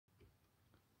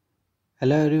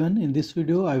Hello everyone, in this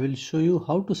video I will show you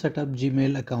how to set up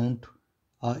Gmail account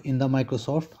in the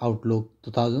Microsoft Outlook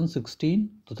 2016,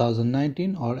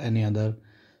 2019 or any other.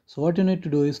 So what you need to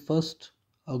do is first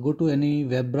go to any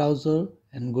web browser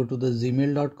and go to the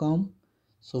gmail.com.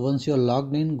 So once you are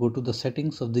logged in, go to the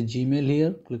settings of the Gmail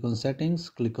here, click on settings,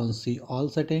 click on see all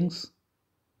settings.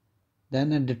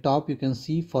 Then at the top you can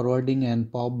see forwarding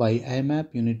and pop by IMAP.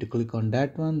 You need to click on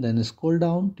that one, then scroll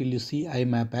down till you see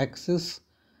IMAP access.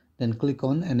 Then click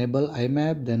on enable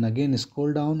IMAP, then again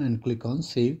scroll down and click on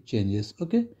save changes.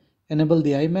 Okay, enable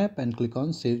the IMAP and click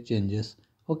on save changes.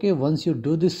 Okay, once you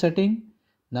do this setting,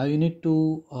 now you need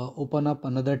to open up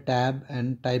another tab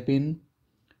and type in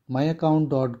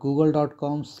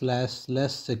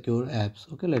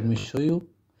myaccount.google.com/less-secure-apps. Okay, let me show you.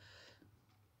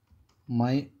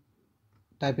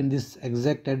 Type in this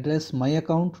exact address,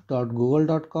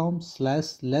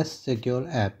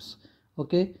 myaccount.google.com/less-secure-apps.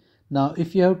 Okay, now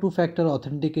if you have two-factor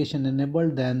authentication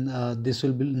enabled, then this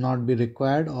will not be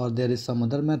required, or there is some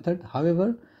other method.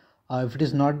 However, if it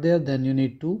is not there, then you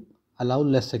need to allow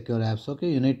less secure apps.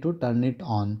 Okay, you need to turn it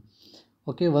on.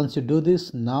 Okay, once you do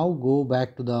this, now go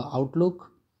back to the Outlook.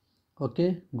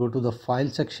 Okay, go to the file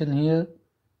section here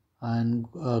and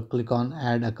click on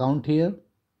add account here.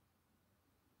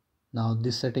 Now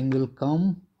this setting will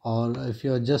come, or if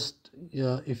you are just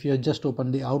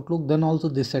open the Outlook, then also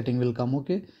this setting will come.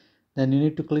 Okay, then you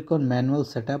need to click on manual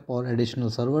setup or additional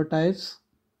server types,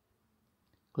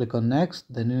 click on next.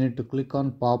 Then you need to click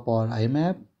on pop or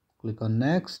IMAP, click on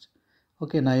next.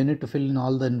 Okay, now you need to fill in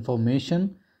all the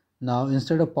information. Now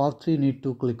instead of POP3 you need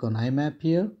to click on IMAP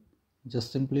here.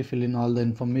 Just simply fill in all the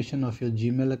information of your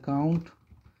Gmail account.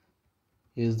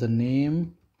 Here's the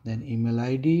name, then email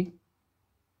ID.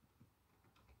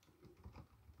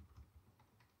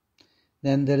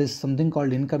 Then there is something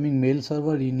called incoming mail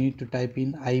server. You need to type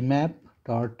in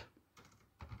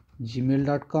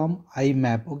imap.gmail.com,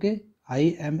 imap, okay,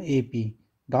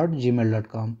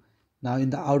 imap.gmail.com. Now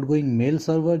in the outgoing mail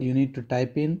server you need to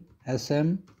type in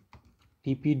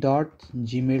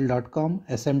smtp.gmail.com,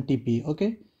 smtp,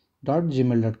 okay,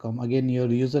 .gmail.com. Again, your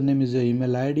username is your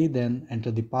email ID, then enter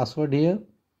the password here.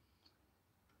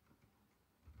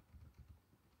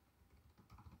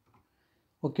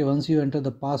 Okay, once you enter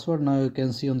the password, now you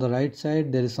can see on the right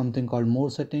side there is something called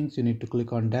more settings. You need to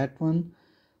click on that one.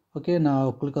 Okay, now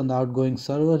click on the outgoing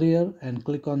server here and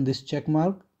click on this check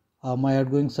mark. My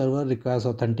outgoing server requires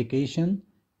authentication,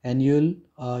 and you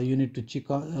need to check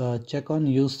on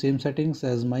use same settings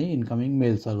as my incoming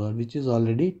mail server, which is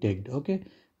already ticked. Okay,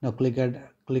 now click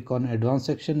on advanced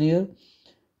section here.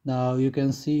 Now you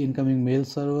can see incoming mail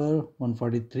server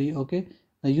 143. Okay,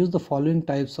 now use the following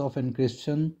types of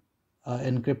encryption.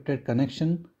 Encrypted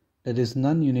connection, there is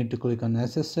none. You need to click on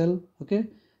SSL. Okay,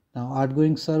 now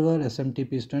outgoing server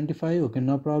SMTP is 25. Okay,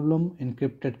 no problem.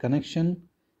 Encrypted connection,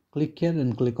 click here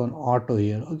and click on auto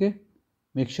here. Okay,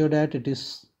 make sure that it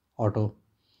is auto.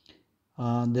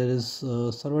 There is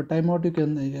server timeout. You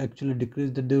can actually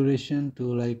decrease the duration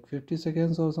to like 50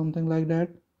 seconds or something like that.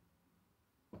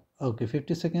 Okay,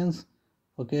 50 seconds.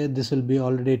 Okay, this will be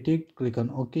already ticked. Click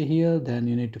on OK here, then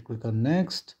you need to click on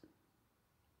next,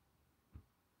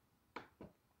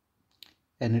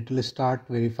 and it will start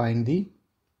verifying the.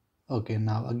 Okay,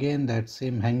 now again that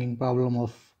same hanging problem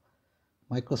of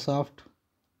Microsoft.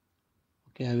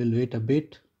 Okay, I will wait a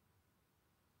bit.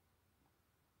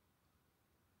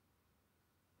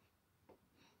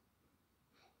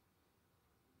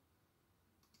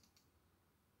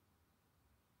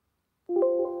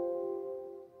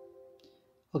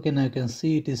 Okay, now you can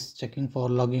see it is checking for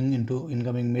logging into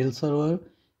incoming mail server,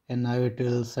 and now it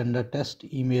will send a test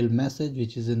email message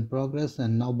which is in progress,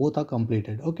 and now both are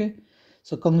completed. Okay,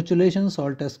 so congratulations,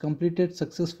 all tests completed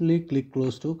successfully. Click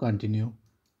close to continue.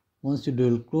 Once you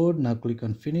dual code, now click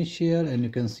on finish here, and you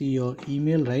can see your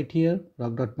email right here,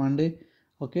 rock.monday.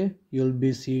 Okay, you'll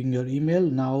be seeing your email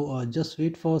now. Just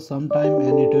wait for some time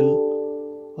and it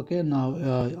will. Okay, now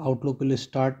Outlook will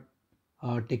start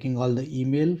taking all the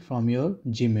email from your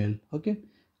Gmail. Okay,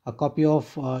 a copy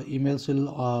of emails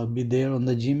will be there on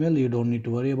the Gmail. You don't need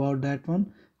to worry about that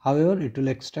one. However, it will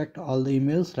extract all the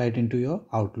emails right into your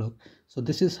Outlook. So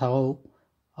this is how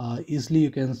easily you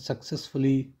can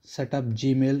successfully set up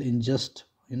Gmail in just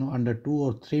under 2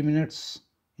 or 3 minutes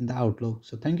in the Outlook.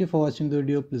 So thank you for watching the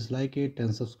video. Please like it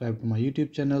and subscribe to my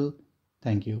YouTube channel.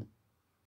 Thank you.